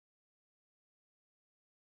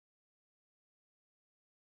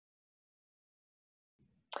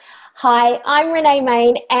Hi, I'm Renee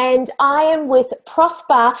Mayne and I am with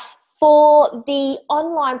Prosper for the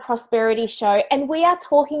online prosperity show, and we are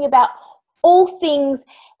talking about all things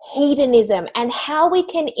hedonism and how we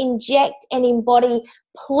can inject and embody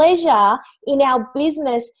pleasure in our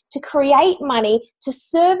business to create money, to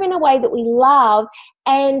serve in a way that we love,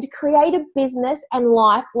 and create a business and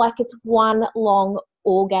life like it's one long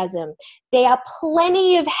orgasm. There are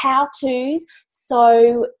plenty of how-tos,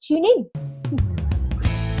 so tune in.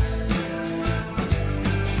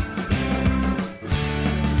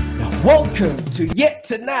 Welcome to yet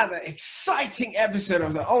another exciting episode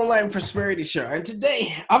of the Online Prosperity Show. And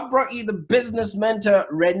today, I've brought you the business mentor,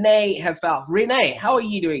 Renee herself. Renee, how are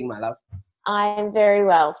you doing, my love? I am very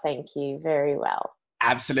well, thank you. Very well.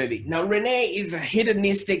 Absolutely. Now, Renee is a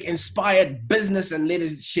hedonistic, inspired business and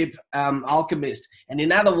leadership alchemist. And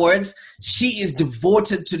in other words, she is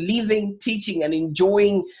devoted to living, teaching, and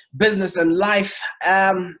enjoying business and life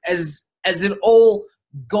as it all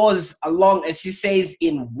goes along, as she says,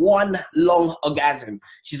 in one long orgasm.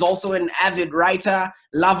 She's also an avid writer,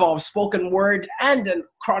 lover of spoken word, and a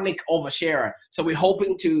chronic oversharer. So we're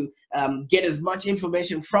hoping to get as much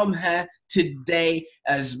information from her today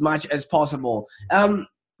as much as possible.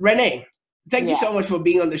 Renee, thank you so much for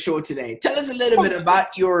being on the show today. Tell us a little bit about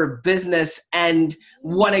your business and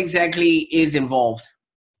what exactly is involved.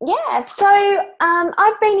 Yeah, so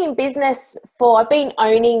I've been in business I've been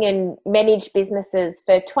owning and managed businesses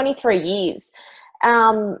for 23 years.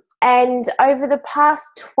 And over the past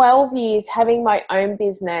 12 years having my own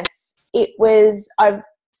business, I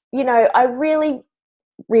really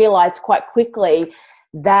realized quite quickly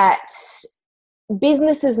that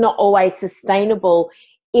business is not always sustainable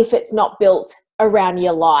if it's not built around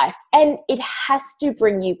your life. And it has to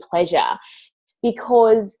bring you pleasure.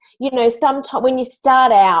 Because, sometimes when you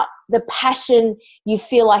start out, the passion, you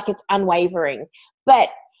feel like it's unwavering. But,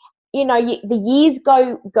 the years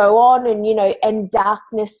go on and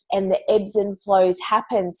darkness and the ebbs and flows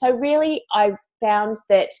happen. So really, I've found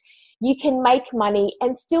that you can make money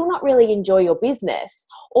and still not really enjoy your business,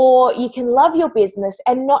 or you can love your business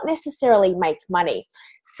and not necessarily make money.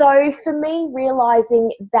 So for me,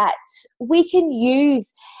 realizing that we can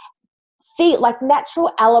use like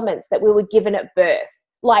natural elements that we were given at birth,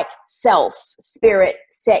 like self, spirit,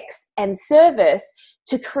 sex, and service,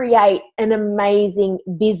 to create an amazing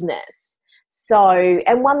business. So,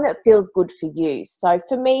 and one that feels good for you. So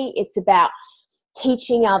for me, it's about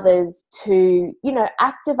teaching others to,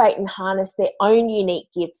 activate and harness their own unique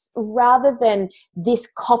gifts rather than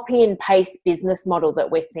this copy and paste business model that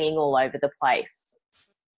we're seeing all over the place.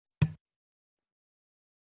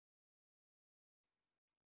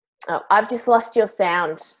 Oh, I've just lost your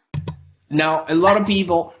sound. Now, a lot of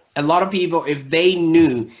people, if they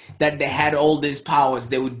knew that they had all these powers,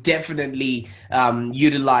 they would definitely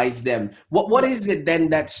utilize them. What is it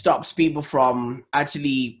then that stops people from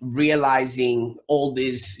actually realizing all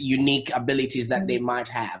these unique abilities that they might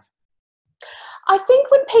have? I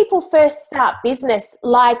think when people first start business,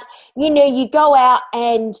 you go out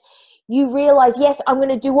and you realize, yes, I'm going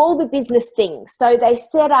to do all the business things. So they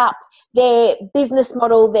set up their business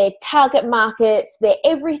model, their target markets, their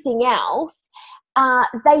everything else.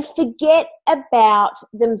 They forget about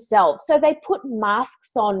themselves. So they put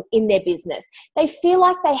masks on in their business. They feel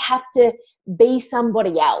like they have to be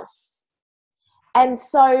somebody else. And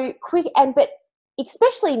so but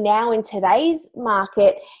especially now in today's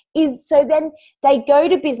market so then they go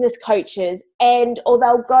to business coaches or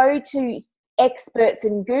they'll go to experts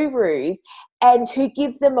and gurus and who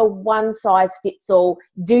give them a one size fits all,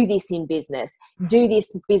 do this in business, do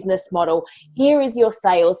this business model, here is your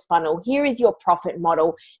sales funnel, here is your profit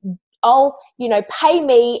model, pay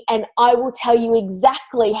me and I will tell you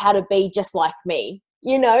exactly how to be just like me,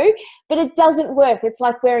 but it doesn't work. It's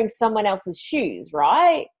like wearing someone else's shoes,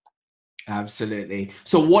 right? Absolutely.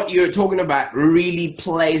 So what you're talking about really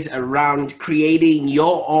plays around creating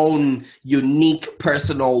your own unique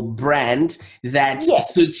personal brand that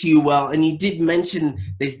suits you well. And you did mention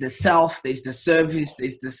there's the self, there's the service,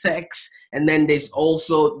 there's the sex, and then there's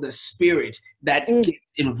also the spirit that gets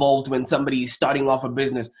involved when somebody is starting off a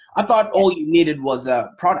business. I thought all you needed was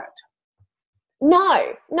a product.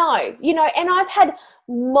 No, and I've had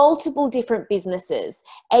multiple different businesses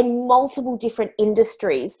and multiple different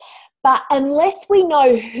industries. But unless we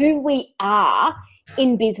know who we are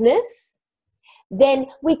in business, then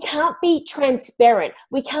we can't be transparent.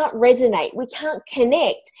 We can't resonate. We can't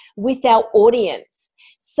connect with our audience.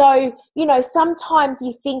 So, sometimes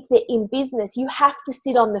you think that in business you have to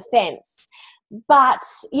sit on the fence. But,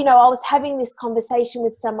 you know, I was having this conversation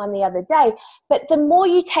with someone the other day, but the more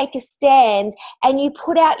you take a stand and you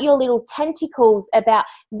put out your little tentacles about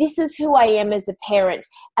this is who I am as a parent,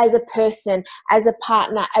 as a person, as a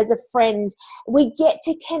partner, as a friend, we get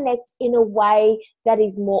to connect in a way that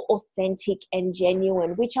is more authentic and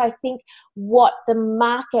genuine, which I think what the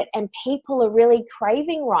market and people are really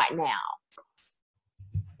craving right now.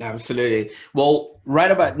 Absolutely. Well, right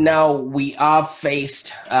about now, we are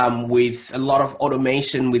faced with a lot of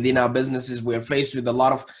automation within our businesses. We're faced with a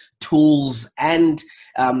lot of tools and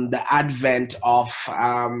the advent of,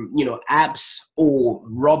 apps or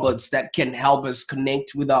robots that can help us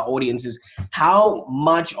connect with our audiences. How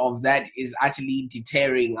much of that is actually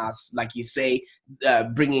deterring us, like you say,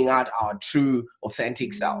 bringing out our true,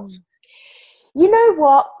 authentic selves? You know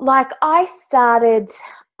what? Like, I started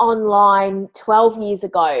online 12 years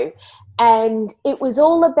ago, and it was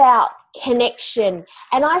all about connection.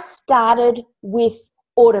 And I started with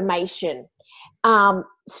automation.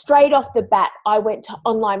 Straight off the bat, I went to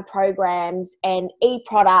online programs and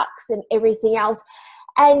e-products and everything else.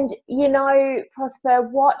 And, you know, Prosper,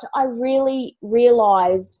 what I really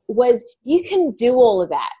realized was you can do all of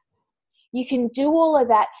that. You can do all of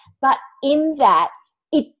that, but in that,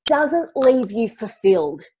 it doesn't leave you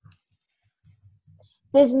fulfilled.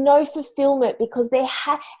 There's no fulfillment because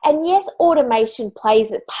and yes, automation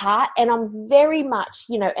plays a part, and I'm very much,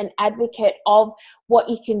 you know, an advocate of what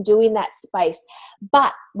you can do in that space.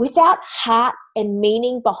 But without heart and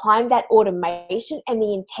meaning behind that automation and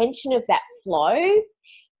the intention of that flow,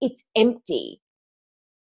 it's empty.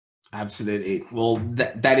 Absolutely. Well,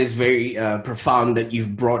 that is very profound that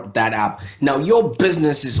you've brought that up. Now, your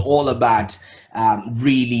business is all about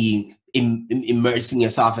really immersing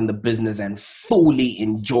yourself in the business and fully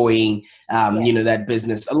enjoying, that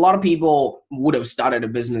business. A lot of people would have started a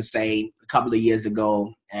business, say, a couple of years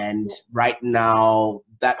ago, and right now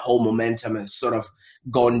that whole momentum has sort of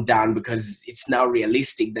gone down because it's now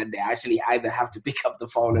realistic that they actually either have to pick up the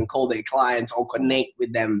phone and call their clients or connect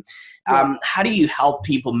with them. How do you help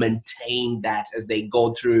people maintain that as they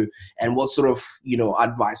go through, and what sort of,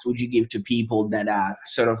 advice would you give to people that are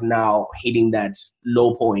sort of now hitting that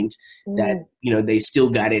low point that, they still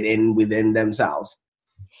got it within themselves?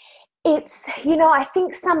 It's, I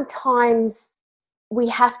think sometimes we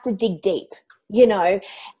have to dig deep,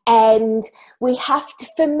 and we have to,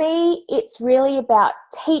 for me, it's really about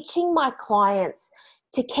teaching my clients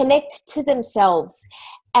to connect to themselves.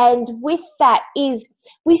 And with that is,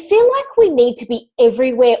 we feel like we need to be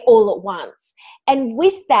everywhere all at once. And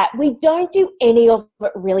with that, we don't do any of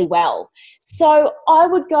it really well. So I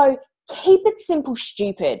would go, keep it simple,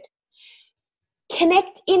 stupid.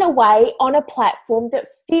 Connect in a way on a platform that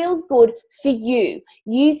feels good for you,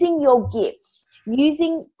 using your gifts,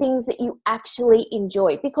 using things that you actually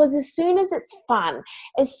enjoy. Because as soon as it's fun,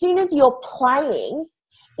 as soon as you're playing,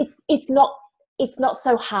 it's not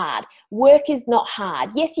so hard. Work is not hard.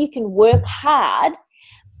 Yes, you can work hard,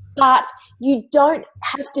 but you don't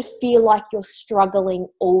have to feel like you're struggling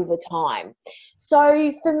all the time.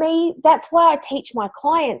 So for me, that's why I teach my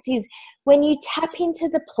clients is when you tap into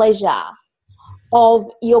the pleasure of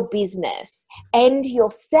your business and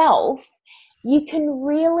yourself, you can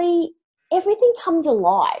really, everything comes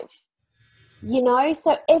alive.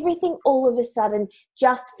 So everything all of a sudden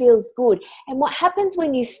just feels good. And what happens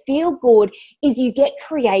when you feel good is you get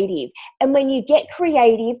creative. And when you get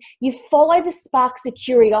creative, you follow the sparks of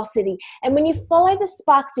curiosity. And when you follow the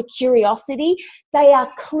sparks of curiosity, they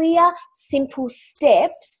are clear, simple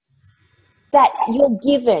steps that you're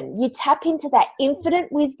given. You tap into that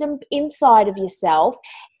infinite wisdom inside of yourself,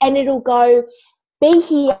 and it'll go, be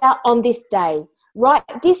here on this day. Write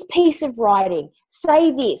this piece of writing,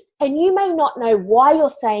 say this, and you may not know why you're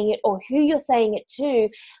saying it or who you're saying it to,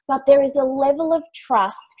 but there is a level of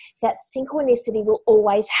trust that synchronicity will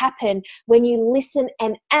always happen when you listen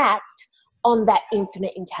and act on that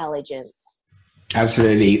infinite intelligence.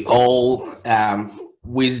 Absolutely. All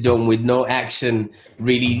wisdom with no action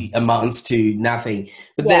really amounts to nothing.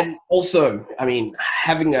 But then also,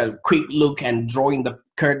 having a quick look and drawing the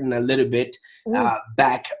curtain a little bit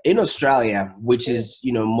back in Australia, which is,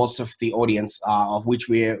 most of the audience of which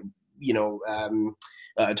we're,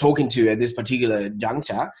 talking to at this particular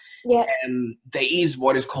juncture. And there is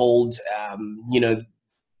what is called,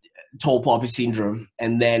 tall poppy syndrome,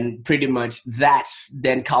 and then pretty much that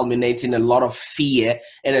then culminates in a lot of fear.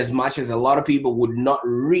 And as much as a lot of people would not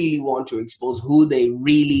really want to expose who they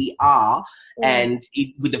really are, and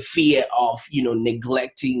with the fear of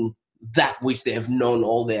neglecting that which they have known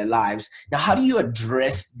all their lives. Now, how do you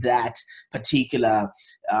address that particular,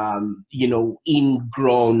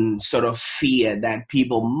 ingrown sort of fear that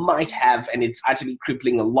people might have, and it's actually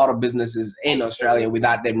crippling a lot of businesses in Australia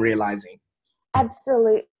without them realizing?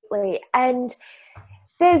 Absolutely. And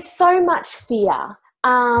there's so much fear.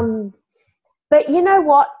 But you know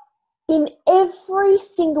what? In every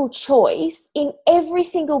single choice, in every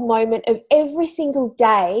single moment of every single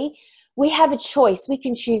day, we have a choice. We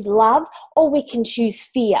can choose love or we can choose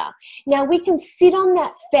fear. Now, we can sit on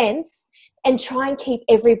that fence and try and keep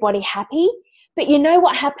everybody happy. But you know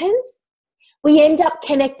what happens? We end up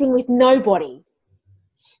connecting with nobody.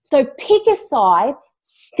 So pick a side,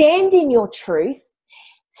 stand in your truth,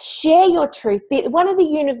 share your truth. One of the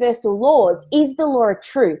universal laws is the law of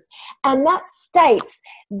truth. And that states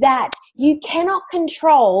that you cannot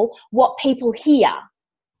control what people hear.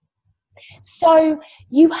 So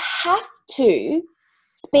you have to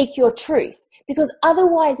speak your truth, because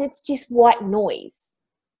otherwise it's just white noise,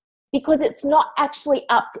 because it's not actually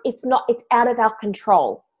it's out of our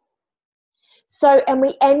control. So, and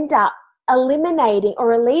we end up eliminating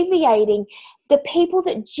or alleviating the people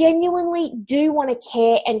that genuinely do want to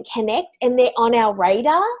care and connect, and they're on our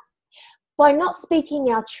radar. By not speaking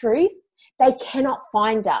our truth, they cannot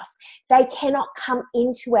find us. They cannot come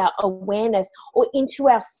into our awareness or into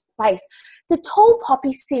our space. The tall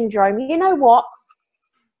poppy syndrome, you know what?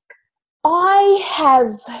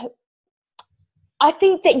 I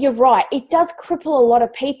think that you're right. It does cripple a lot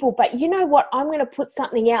of people, but you know what? I'm going to put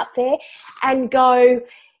something out there and go,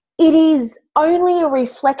 it is only a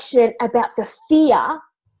reflection about the fear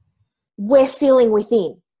we're feeling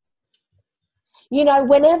within. You know,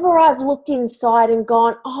 whenever I've looked inside and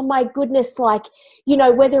gone, oh my goodness, like, you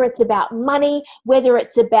know, whether it's about money, whether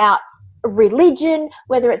it's about religion,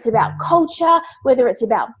 whether it's about culture, whether it's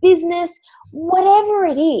about business, whatever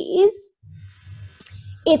it is,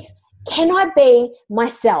 it's, can I be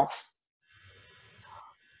myself?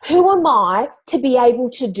 Who am I to be able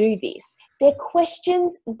to do this? They're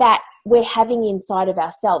questions that we're having inside of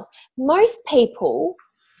ourselves. Most people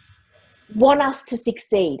want us to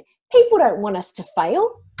succeed. People don't want us to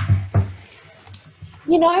fail.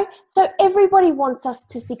 You know, so everybody wants us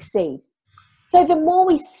to succeed. So the more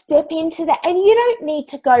we step into that, and you don't need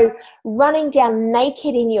to go running down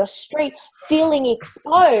naked in your street feeling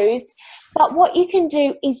exposed, but what you can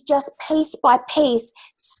do is just piece by piece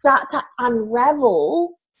start to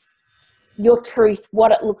unravel your truth,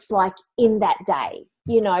 what it looks like in that day,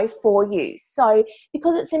 you know, for you. So,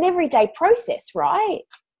 because it's an everyday process, right?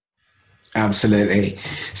 Absolutely.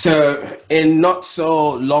 So in not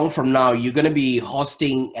so long from now, you're going to be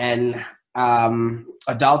hosting an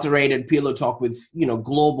adulterated pillow talk with, you know,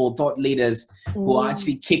 global thought leaders who are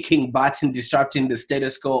actually kicking butt and disrupting the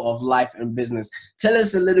status quo of life and business. Tell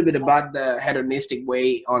us a little bit about the Hedonistic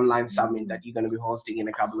Way online summit that you're going to be hosting in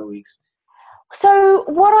a couple of weeks. So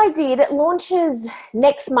what I did, it launches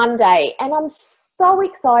next Monday, and I'm so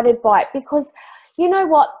excited by it because you know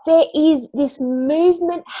what? There is this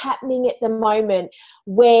movement happening at the moment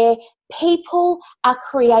where people are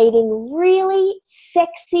creating really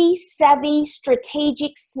sexy, savvy,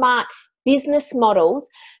 strategic, smart business models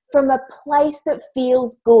from a place that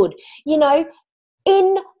feels good. You know,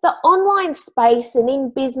 in the online space and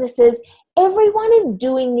in businesses, everyone is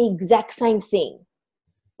doing the exact same thing,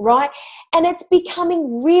 right? And it's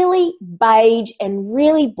becoming really beige and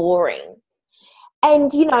really boring.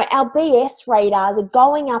 And, you know, our BS radars are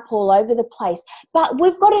going up all over the place. But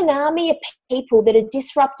we've got an army of people that are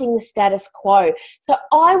disrupting the status quo. So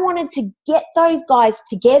I wanted to get those guys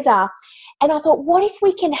together. And I thought, what if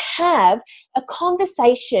we can have a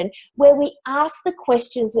conversation where we ask the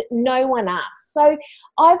questions that no one asks? So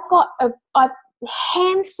I've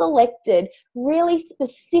hand-selected really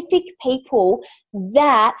specific people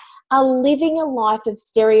that are living a life of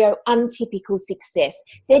stereo untypical success.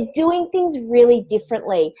 They're doing things really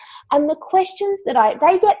differently. And the questions that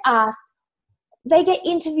they get asked, they get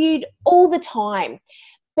interviewed all the time.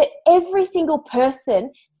 But every single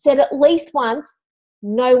person said at least once,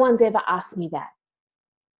 no one's ever asked me that.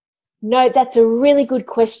 No, that's a really good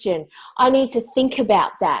question. I need to think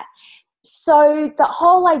about that. So the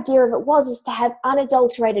whole idea of it is to have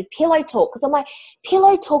unadulterated pillow talk, because I'm like,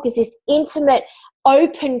 pillow talk is this intimate,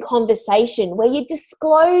 open conversation where you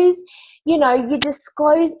disclose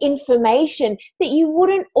information that you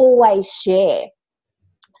wouldn't always share.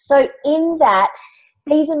 So in that,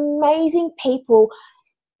 these amazing people,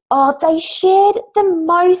 they shared the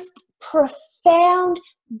most profound,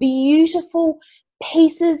 beautiful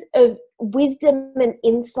pieces of wisdom and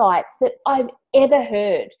insights that I've ever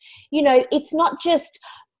heard. You know, it's not just,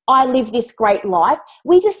 I live this great life.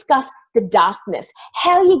 We discuss the darkness,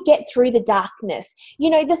 how you get through the darkness, you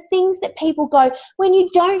know, the things that people go when you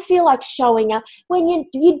don't feel like showing up, when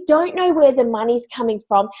you don't know where the money's coming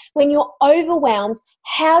from, when you're overwhelmed.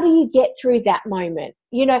 How do you get through that moment?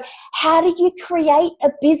 You know, how did you create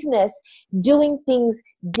a business doing things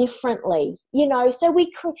differently? You know, so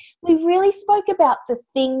we really spoke about the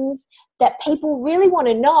things that people really want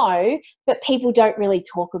to know, but people don't really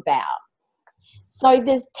talk about. So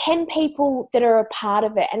there's 10 people that are a part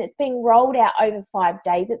of it, and it's being rolled out over 5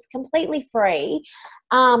 days. It's completely free.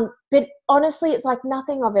 But honestly, it's like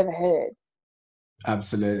nothing I've ever heard.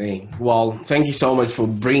 Absolutely. Well, thank you so much for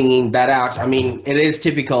bringing that out. I mean, it is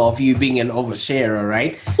typical of you being an oversharer,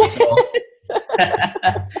 right? So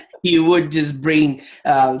you would just bring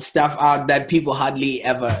stuff out that people hardly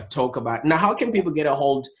ever talk about. Now, how can people get a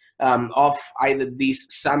hold of either this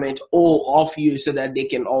summit or of you so that they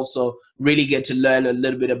can also really get to learn a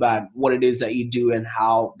little bit about what it is that you do and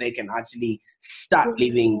how they can actually start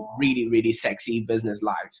living really, really sexy business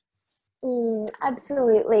lives?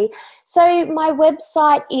 Absolutely. So my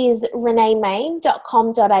website is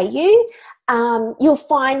reneemayne.com.au. You'll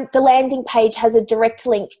find the landing page has a direct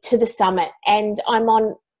link to the summit, and I'm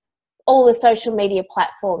on all the social media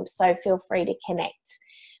platforms, so feel free to connect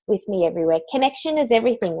with me everywhere. Connection is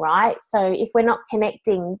everything, right? So if we're not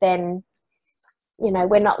connecting, then, you know,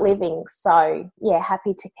 we're not living. So yeah,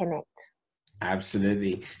 happy to connect.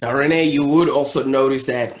 Absolutely. Now, Renee, you would also notice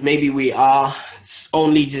that maybe we are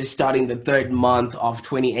only just starting the third month of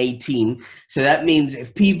 2018. So that means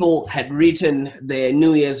if people had written their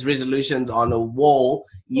New Year's resolutions on a wall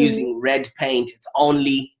using red paint, it's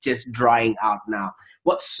only just drying out now.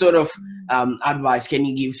 What sort of advice can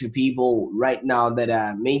you give to people right now that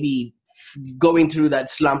are maybe going through that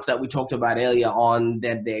slump that we talked about earlier on,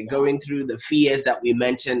 that they're going through the fears that we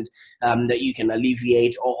mentioned that you can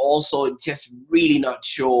alleviate, or also just really not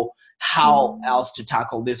sure how else to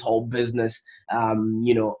tackle this whole business,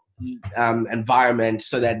 environment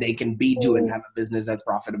so that they can do and have a business that's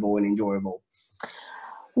profitable and enjoyable?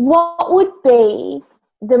 What would be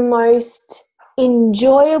the most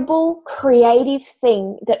enjoyable, creative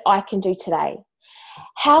thing that I can do today?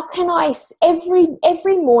 How can I,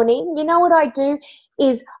 every morning, you know what I do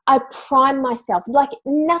is I prime myself. Like,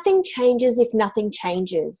 nothing changes if nothing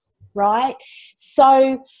changes, right?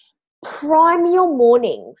 So prime your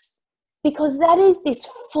mornings, because that is this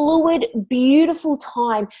fluid, beautiful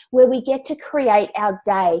time where we get to create our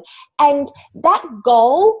day. And that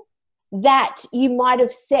goal that you might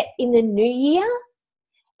have set in the new year,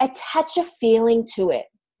 attach a feeling to it.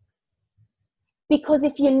 Because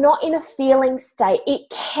if you're not in a feeling state, it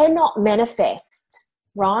cannot manifest,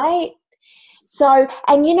 right? So,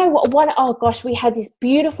 and you know what, oh gosh, we had this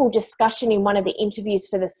beautiful discussion in one of the interviews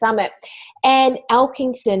for the summit. And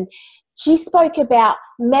Elkinson, she spoke about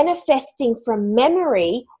manifesting from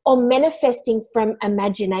memory or manifesting from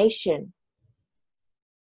imagination.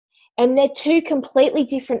 And they're two completely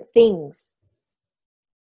different things.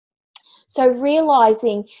 So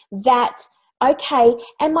realizing that, okay,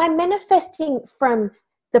 am I manifesting from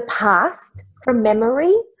the past, from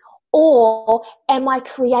memory, or am I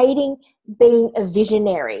creating being a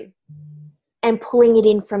visionary and pulling it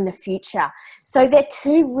in from the future? So they're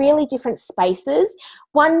two really different spaces.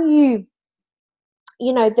 One, you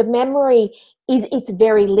know, the memory is, it's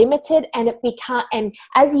very limited, and it becomes, and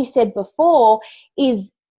as you said before,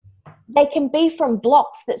 is they can be from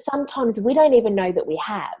blocks that sometimes we don't even know that we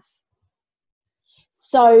have.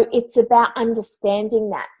 So it's about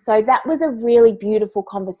understanding that. So that was a really beautiful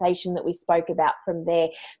conversation that we spoke about from there,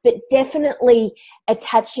 but definitely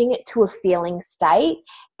attaching it to a feeling state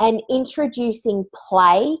and introducing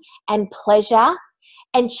play and pleasure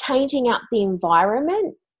and changing up the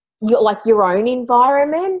environment, your own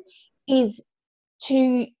environment, is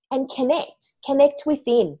to, and connect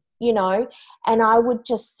within, you know. And I would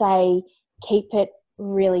just say, keep it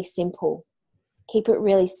really simple. Keep it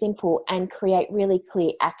really simple and create really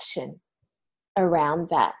clear action around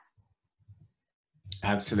that.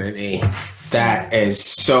 Absolutely. That is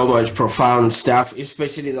so much profound stuff,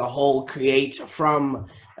 especially the whole create from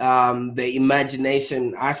the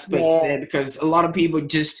imagination aspects there, because a lot of people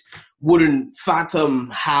just wouldn't fathom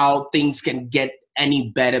how things can get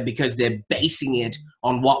any better because they're basing it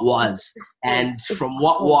on what was. And from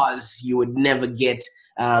what was, you would never get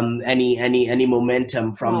any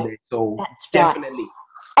momentum from there. So that's definitely.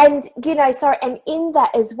 Right. And, you know, sorry, and in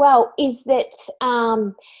that as well is that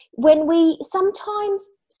when we sometimes,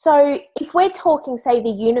 so if we're talking, say, the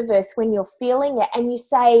universe, when you're feeling it and you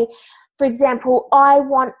say, for example, I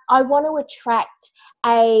want to attract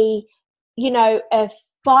a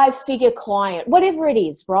 5-figure client, whatever it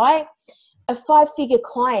is, right? A 5-figure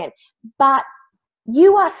client, but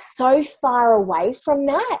you are so far away from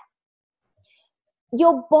that.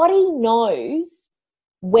 Your body knows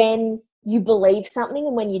when you believe something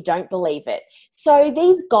and when you don't believe it. So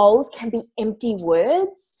these goals can be empty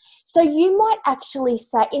words. So you might actually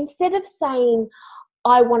say, instead of saying,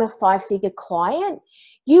 I want a 5-figure client,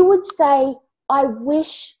 you would say, I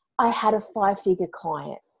wish I had a 5-figure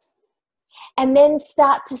client. And then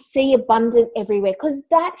start to see abundant everywhere, because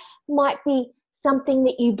that might be something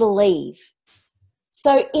that you believe.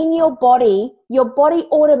 So in your body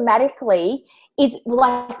automatically is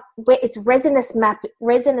like, it's resonance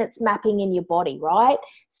mapping in your body, right?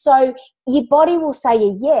 So your body will say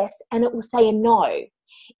a yes and it will say a no.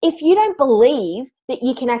 If you don't believe that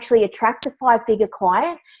you can actually attract a 5-figure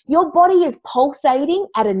client, your body is pulsating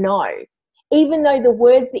at a no, even though the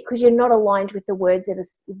words, because you're not aligned with the words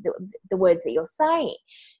the words that you're saying.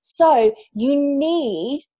 So you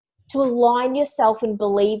need to align yourself and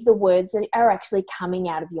believe the words that are actually coming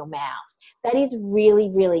out of your mouth. That is really,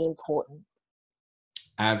 really important.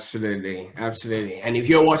 Absolutely, absolutely. And if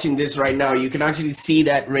you're watching this right now, you can actually see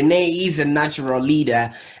that Renee is a natural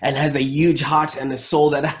leader and has a huge heart and a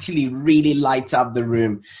soul that actually really lights up the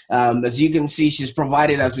room. As you can see, she's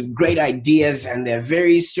provided us with great ideas, and they're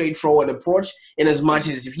very straightforward approach, in as much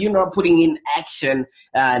as if you're not putting in action,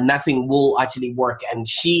 nothing will actually work. And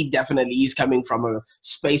she definitely is coming from a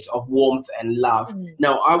space of warmth and love.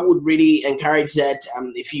 Now, I would really encourage that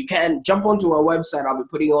if you can, jump onto our website. I'll be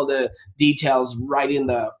putting all the details right in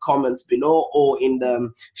the comments below or in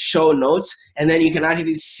the show notes, and then you can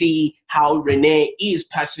actually see how Renee is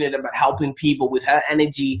passionate about helping people with her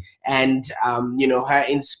energy and her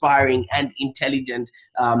inspiring and intelligent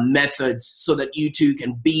methods, so that you too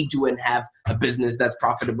can do and have a business that's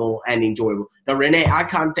profitable and enjoyable. Now, Renee, I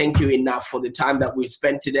can't thank you enough for the time that we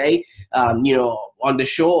spent today on the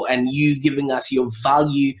show, and you giving us your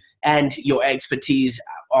value and your expertise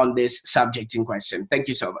on this subject in question. Thank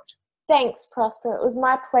you so much. Thanks, Prosper. It was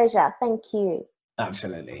my pleasure. Thank you.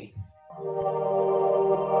 Absolutely.